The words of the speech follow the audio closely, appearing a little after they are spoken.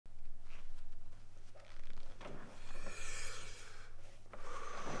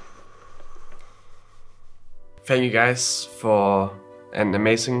Thank you guys for an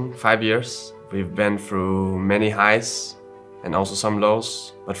amazing 5 years. We've been through many highs and also some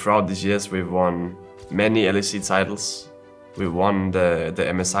lows, but throughout these years we've won many LEC titles. We won the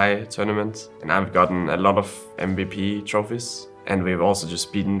MSI tournament, and I've gotten a lot of MVP trophies. And we've also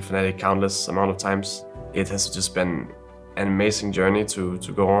just beaten Fnatic countless amount of times. It has just been an amazing journey to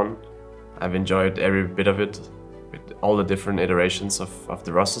go on. I've enjoyed every bit of it, with all the different iterations of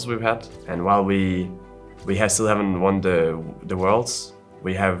the rosters we've had. And while we still haven't won the Worlds,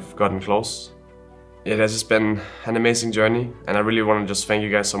 we have gotten close. It has just been an amazing journey, and I really want to just thank you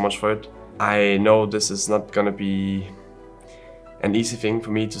guys so much for it. I know this is not gonna be an easy thing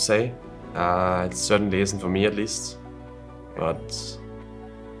for me to say. It certainly isn't for me, at least. But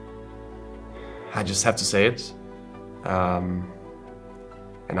I just have to say it. And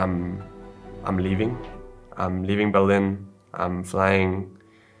I'm leaving. I'm leaving Berlin. I'm flying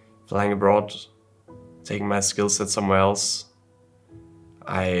abroad, taking my skill set somewhere else.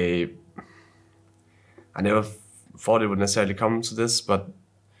 I never thought it would necessarily come to this, but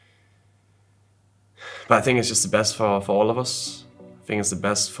I think it's just the best for all of us. I think it's the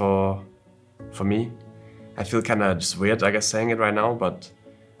best for me. I feel kind of just weird, I guess, saying it right now, but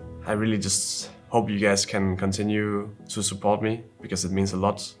I really just hope you guys can continue to support me, because it means a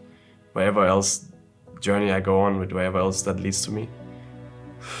lot. Wherever else journey I go on, with wherever else that leads to me.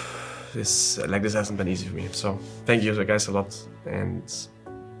 This hasn't been easy for me. So thank you guys a lot, and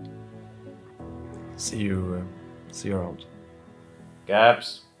see you around.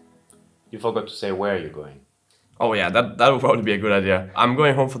 Gabs, you forgot to say where you're going. Oh yeah, that would probably be a good idea. I'm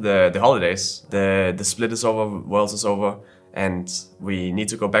going home for the holidays. The split is over, Worlds is over, and we need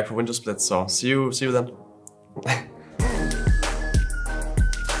to go back for winter split. So see you then.